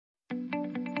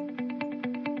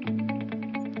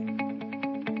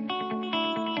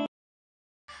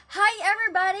Hi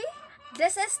everybody!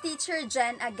 This is Teacher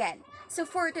Jen again. So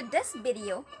for today's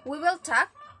video, we will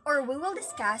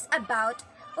discuss about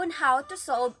on how to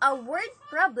solve a word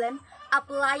problem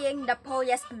applying the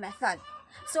polyas method.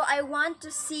 So I want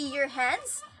to see your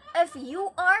hands if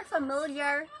you are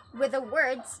familiar with the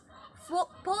words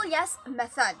polyas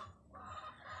method.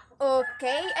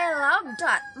 Okay, I love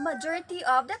that majority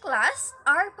of the class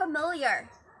are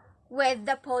familiar with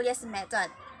the polyas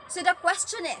method. So the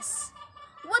question is,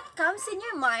 what comes in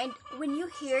your mind when you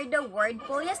hear the word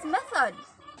polyas method?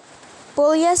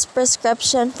 Polya's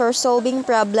prescription for solving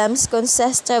problems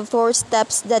consists of 4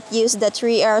 steps that use the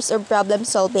 3 R's of problem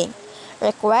solving: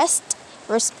 request,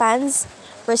 response,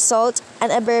 result,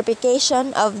 and a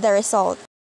verification of the result.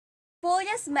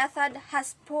 Polyas method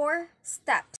has 4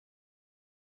 steps.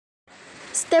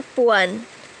 Step 1.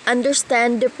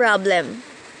 Understand the problem.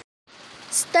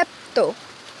 Step 2.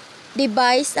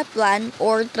 Devise a plan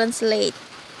or translate.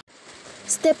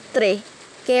 Step 3.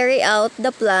 Carry out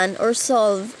the plan or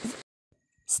solve.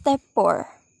 Step 4.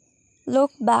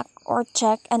 Look back or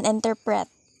check and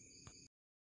interpret.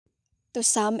 To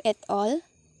sum it all,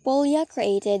 Polya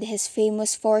created his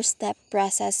famous 4-step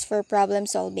process for problem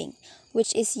solving,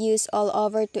 which is used all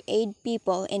over to aid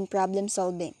people in problem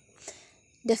solving.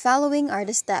 The following are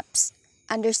the steps: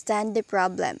 understand the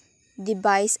problem,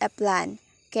 devise a plan,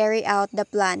 carry out the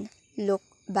plan, look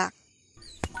back.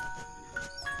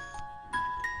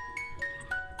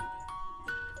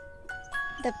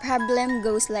 The problem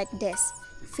goes like this.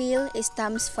 Phil is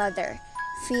Tom's father.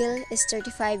 Phil is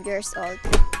 35 years old.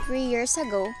 3 years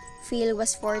ago, Phil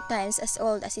was 4 times as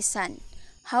old as his son.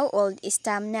 How old is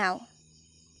Tom now?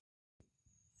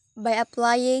 By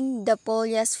applying the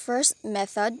Polya's first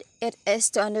method, it is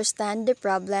to understand the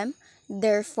problem.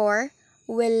 Therefore,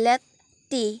 we'll let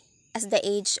T as the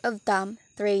age of Tom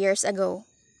 3 years ago.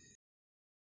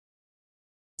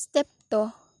 Step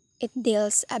 2. It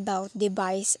deals about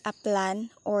devise a plan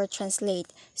or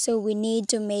translate. So we need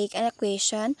to make an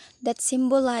equation that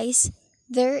symbolizes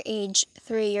their age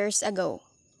 3 years ago.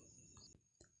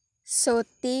 So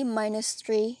T minus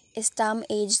 3 is Tom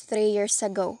age 3 years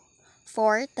ago.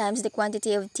 4 times the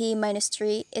quantity of T minus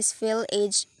 3 is Phil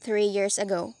age 3 years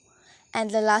ago. And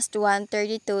the last one,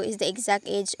 32, is the exact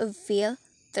age of Phil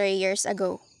 3 years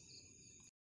ago.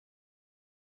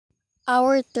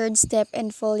 Our third step in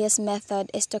Polya's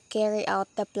method is to carry out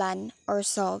the plan or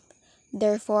solve.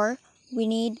 Therefore, we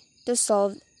need to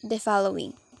solve the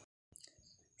following.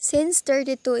 Since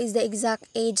 32 is the exact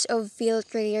age of Phil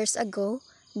 3 years ago,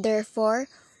 therefore,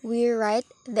 we write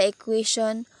the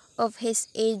equation of his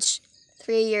age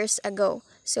 3 years ago.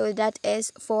 So that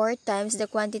is 4 times the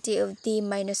quantity of T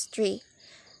minus 3.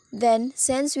 Then,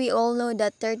 since we all know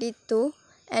that 32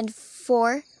 and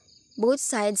 4, both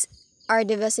sides are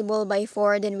divisible by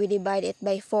 4, then we divide it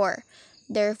by 4.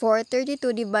 Therefore,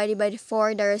 32 divided by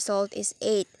 4, the result is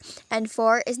 8. And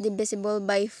 4 is divisible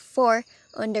by 4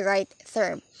 on the right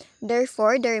term.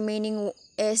 Therefore, the remaining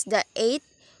is the 8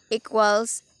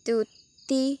 equals to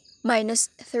T minus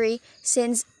 3,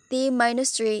 since T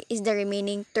minus 3 is the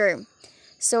remaining term.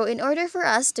 So, in order for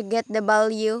us to get the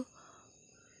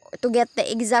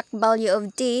exact value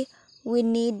of T, we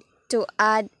need to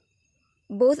add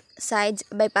both sides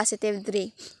by positive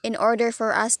 3 in order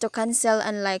for us to cancel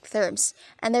unlike terms.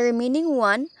 And the remaining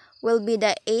one will be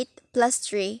the 8 plus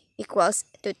 3 equals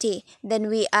to T.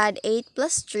 Then we add 8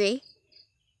 plus 3,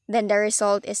 then the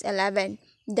result is 11.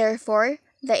 Therefore,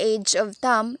 the age of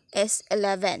Tom is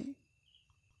 11.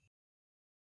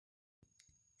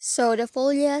 So the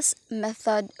Polya's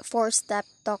method 4-step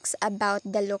talks about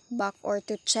the look back or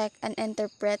to check and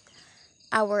interpret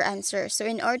our answer. So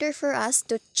in order for us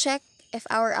to check if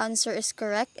our answer is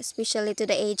correct, especially to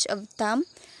the age of Tom,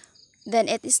 then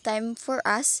it is time for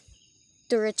us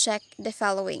to recheck the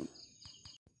following.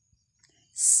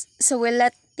 So we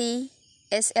let T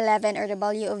is 11, or the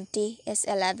value of T is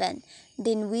 11.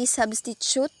 Then we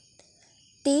substitute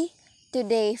T to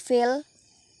the Phil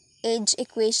age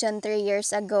equation 3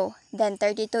 years ago. Then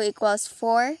 32 equals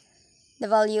 4. The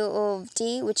value of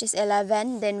T, which is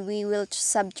 11, then we will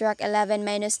subtract 11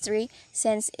 minus 3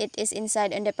 since it is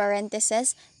inside on the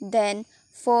parentheses. Then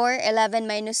 4, 11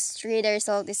 minus 3, the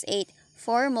result is 8.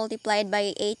 4 multiplied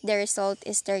by 8, the result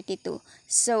is 32.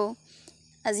 So,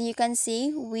 as you can see,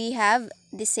 we have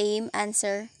the same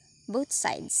answer both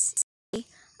sides.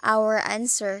 Our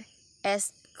answer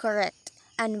is correct,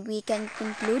 and we can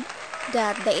conclude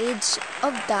that the age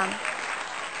of Tom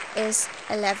is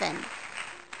 11.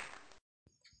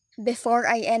 Before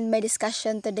I end my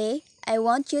discussion today, I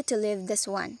want you to leave this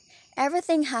one.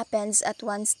 Everything happens at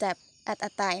one step at a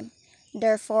time.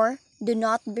 Therefore, do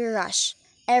not be rushed.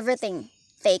 Everything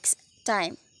takes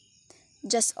time.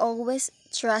 Just always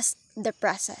trust the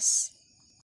process.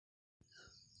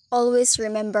 Always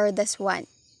remember this one,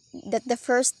 that the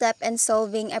first step in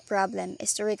solving a problem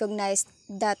is to recognize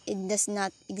that it does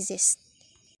not exist.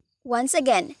 Once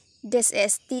again, this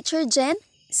is Teacher Jen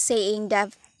saying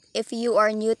that if you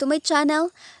are new to my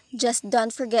channel, just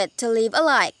don't forget to leave a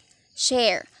like,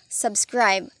 share,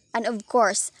 subscribe, and of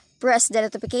course, press the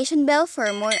notification bell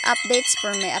for more updates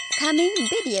for my upcoming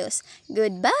videos.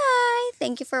 Goodbye!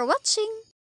 Thank you for watching!